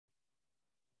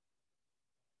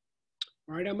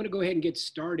All right, I'm going to go ahead and get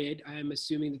started. I'm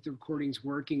assuming that the recording's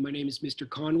working. My name is Mr.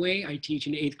 Conway. I teach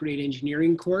an 8th grade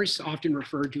engineering course, often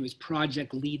referred to as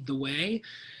Project Lead the Way.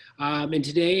 And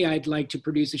today I'd like to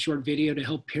produce a short video to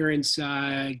help parents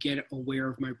get aware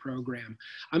of my program.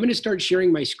 I'm going to start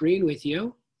sharing my screen with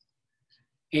you.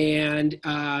 And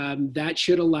that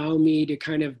should allow me to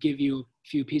kind of give you a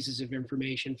few pieces of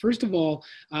information. First of all,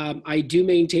 I do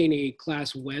maintain a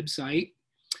class website,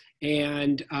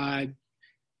 and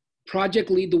Project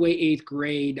Lead the Way 8th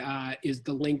grade is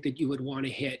the link that you would want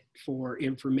to hit for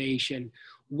information.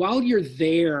 While you're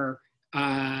there,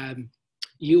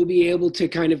 you'll be able to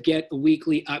kind of get a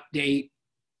weekly update,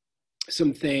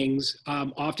 some things.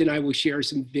 Often I will share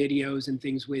some videos and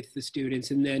things with the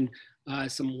students, and then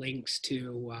some links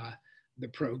to the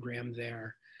program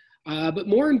there. But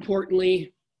more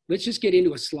importantly, let's just get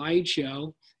into a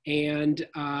slideshow and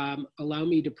allow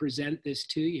me to present this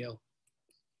to you.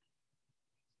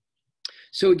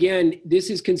 So again, this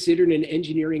is considered an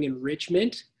engineering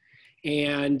enrichment.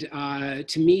 And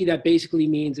to me, that basically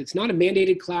means it's not a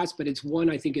mandated class, but it's one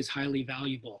I think is highly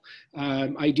valuable.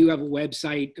 I do have a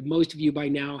website. Most of you by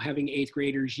now, having 8th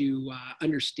graders, you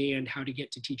understand how to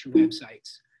get to teacher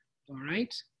websites. All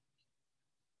right.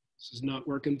 This is not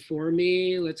working for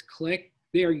me. Let's click.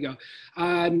 There you go.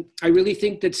 I really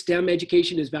think that STEM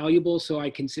education is valuable, so I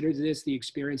consider this the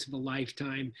experience of a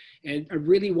lifetime. And I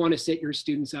really want to set your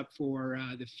students up for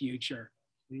the future.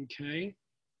 Okay.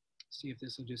 See if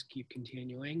this will just keep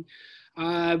continuing.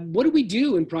 What do we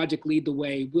do in Project Lead the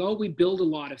Way? Well, we build a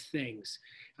lot of things.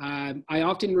 I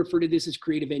often refer to this as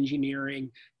creative engineering.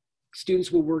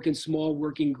 Students will work in small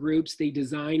working groups. They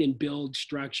design and build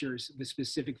structures with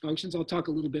specific functions. I'll talk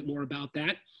a little bit more about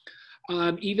that.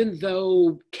 Even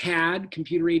though CAD,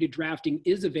 computer-aided drafting,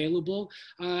 is available,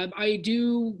 I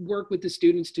do work with the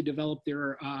students to develop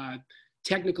their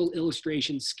technical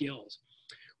illustration skills.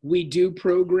 We do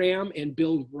program and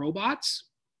build robots,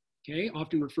 okay,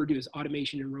 often referred to as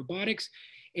automation and robotics.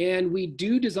 And we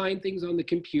do design things on the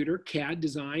computer, CAD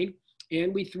design,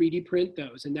 and we 3D print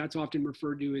those. And that's often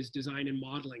referred to as design and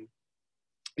modeling.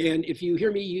 And if you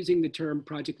hear me using the term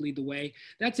Project Lead the Way,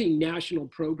 that's a national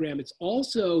program. It's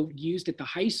also used at the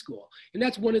high school. And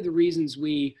that's one of the reasons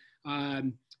we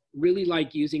really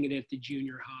like using it at the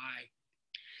junior high.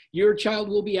 Your child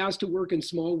will be asked to work in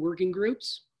small working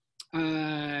groups.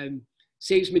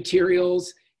 Saves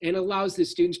materials and allows the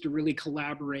students to really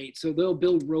collaborate. So they'll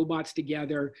build robots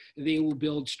together, they will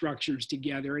build structures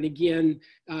together. And again,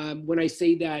 when I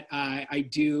say that, I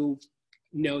do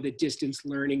know that distance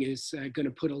learning is going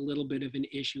to put a little bit of an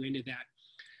issue into that.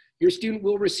 Your student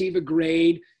will receive a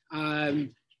grade.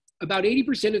 About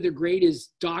 80% of their grade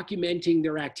is documenting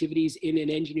their activities in an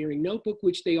engineering notebook,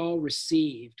 which they all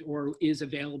received or is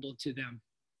available to them.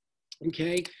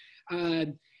 Okay.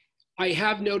 I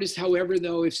have noticed, however,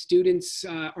 though, if students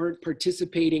aren't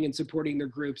participating and supporting their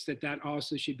groups, that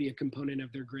also should be a component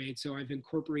of their grade. So I've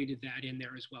incorporated that in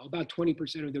there as well. About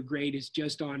 20% of their grade is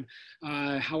just on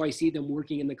how I see them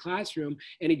working in the classroom.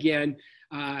 And again,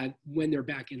 when they're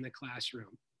back in the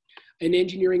classroom. An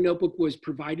engineering notebook was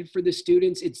provided for the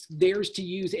students. It's theirs to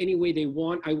use any way they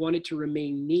want. I want it to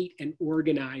remain neat and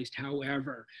organized,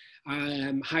 however.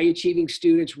 High achieving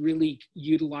students really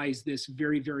utilize this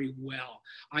very, very well.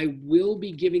 I will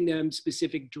be giving them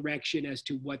specific direction as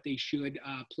to what they should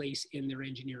place in their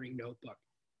engineering notebook,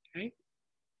 okay?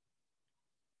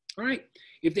 All right,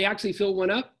 if they actually fill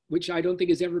one up, which I don't think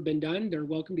has ever been done, they're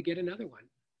welcome to get another one.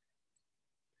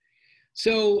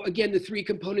 So again, the 3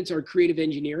 components are creative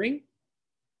engineering.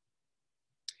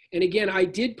 And again, I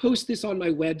did post this on my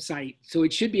website, so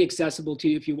it should be accessible to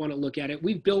you if you want to look at it.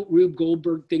 We've built Rube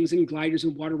Goldberg things and gliders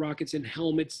and water rockets and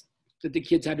helmets that the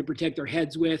kids had to protect their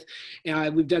heads with.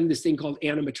 We've done this thing called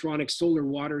animatronic solar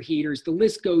water heaters. The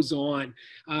list goes on.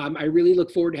 I really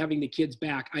look forward to having the kids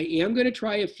back. I am going to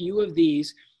try a few of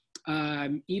these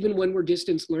even when we're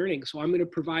distance learning. So I'm going to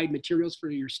provide materials for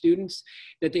your students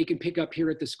that they can pick up here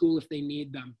at the school if they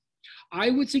need them. I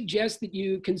would suggest that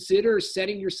you consider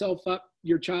setting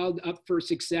your child up for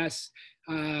success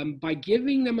by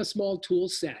giving them a small tool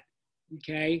set,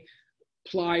 okay?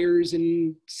 Pliers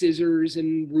and scissors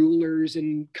and rulers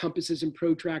and compasses and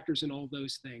protractors and all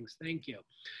those things. Thank you.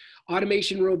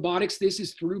 Automation robotics, this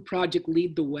is through Project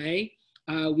Lead the Way.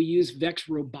 We use Vex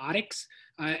Robotics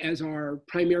as our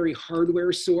primary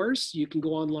hardware source. You can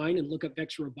go online and look up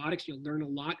Vex Robotics. You'll learn a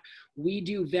lot. We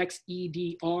do Vex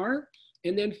EDR.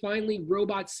 And then finally,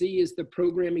 Robot C is the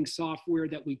programming software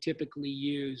that we typically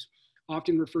use,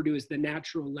 often referred to as the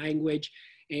natural language.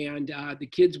 And the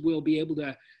kids will be able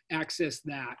to access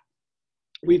that.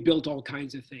 We've built all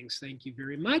kinds of things. Thank you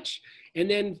very much. And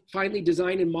then finally,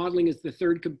 design and modeling is the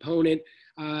third component.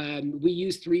 We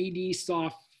use 3D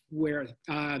software.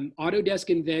 Autodesk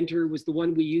Inventor was the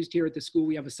one we used here at the school.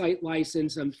 We have a site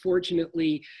license.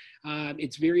 Unfortunately,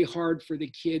 it's very hard for the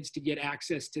kids to get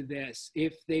access to this.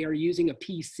 If they are using a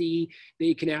PC,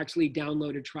 they can actually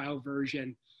download a trial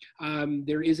version.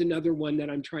 There is another one that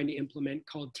I'm trying to implement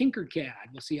called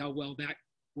Tinkercad. We'll see how well that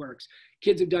works.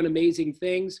 Kids have done amazing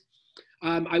things.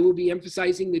 I will be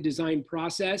emphasizing the design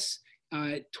process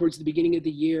towards the beginning of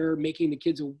the year, making the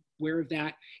kids aware of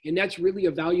that. And that's really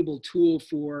a valuable tool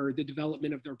for the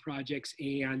development of their projects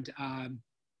and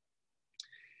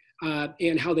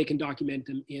how they can document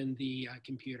them in the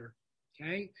computer,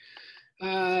 okay?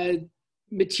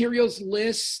 Materials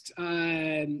list.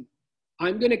 I'm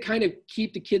gonna kind of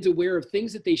keep the kids aware of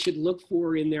things that they should look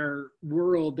for in their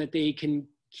world that they can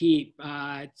keep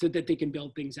so that they can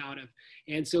build things out of.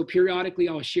 And so periodically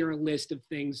I'll share a list of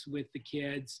things with the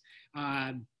kids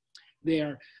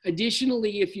there.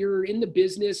 Additionally, if you're in the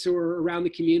business or around the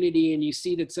community and you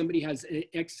see that somebody has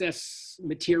excess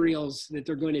materials that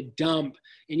they're going to dump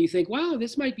and you think, wow,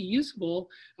 this might be useful,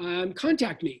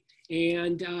 contact me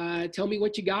and tell me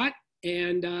what you got,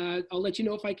 and I'll let you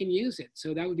know if I can use it.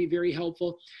 So that would be very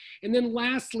helpful. And then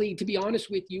lastly, to be honest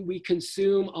with you, we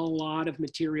consume a lot of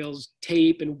materials,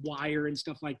 tape and wire and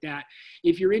stuff like that.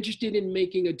 If you're interested in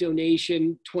making a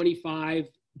donation, $25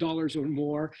 or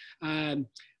more,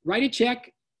 write a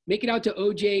check, make it out to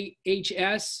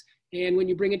OJHS, and when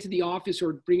you bring it to the office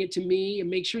or bring it to me, and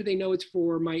make sure they know it's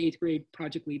for my 8th grade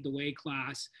Project Lead the Way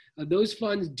class. Those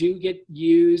funds do get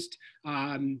used,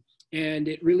 and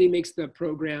it really makes the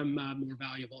program more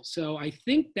valuable. So I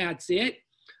think that's it.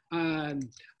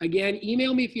 Again,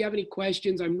 email me if you have any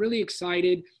questions. I'm really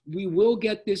excited. We will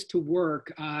get this to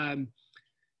work. And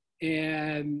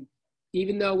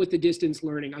even though with the distance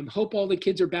learning, I hope all the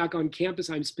kids are back on campus.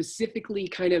 I'm specifically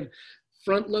kind of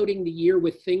front loading the year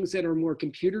with things that are more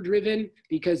computer driven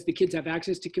because the kids have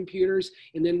access to computers.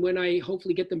 And then when I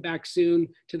hopefully get them back soon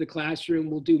to the classroom,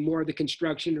 we'll do more of the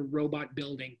construction and robot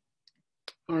building.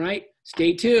 All right,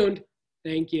 stay tuned.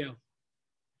 Thank you.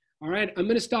 All right, I'm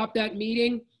going to stop that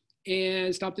meeting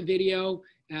and stop the video.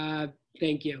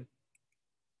 Thank you.